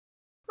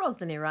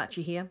Rosalind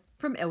Irachi here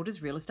from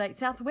Elders Real Estate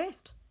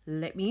Southwest.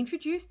 Let me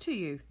introduce to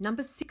you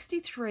number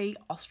 63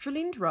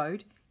 Australind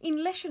Road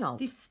in Leschenault.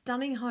 This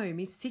stunning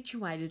home is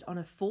situated on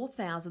a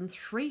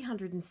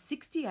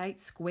 4,368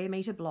 square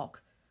metre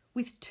block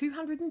with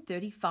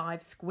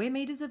 235 square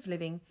metres of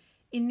living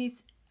in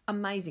this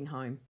amazing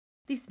home.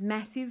 This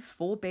massive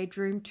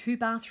 4-bedroom,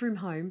 2-bathroom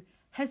home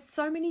has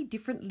so many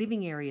different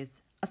living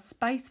areas, a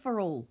space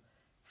for all,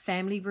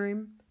 family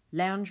room,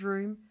 lounge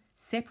room,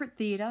 separate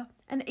theatre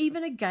and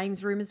even a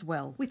games room as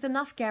well, with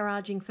enough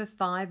garaging for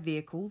 5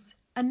 vehicles,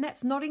 and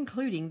that's not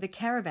including the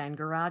caravan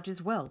garage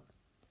as well.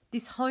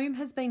 This home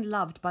has been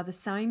loved by the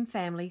same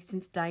family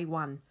since day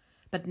one,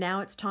 but now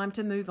it's time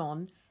to move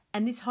on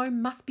and this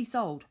home must be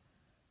sold.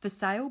 For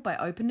sale by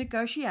open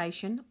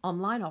negotiation,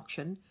 online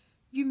auction,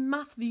 you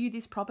must view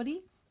this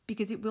property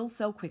because it will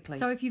sell quickly.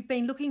 So if you've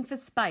been looking for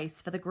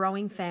space for the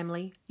growing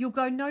family, you'll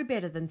go no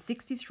better than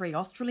 63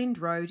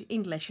 Australind Road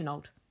in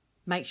Leschenault.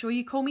 Make sure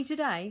you call me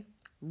today,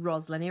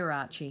 Rosalind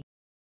Irachi.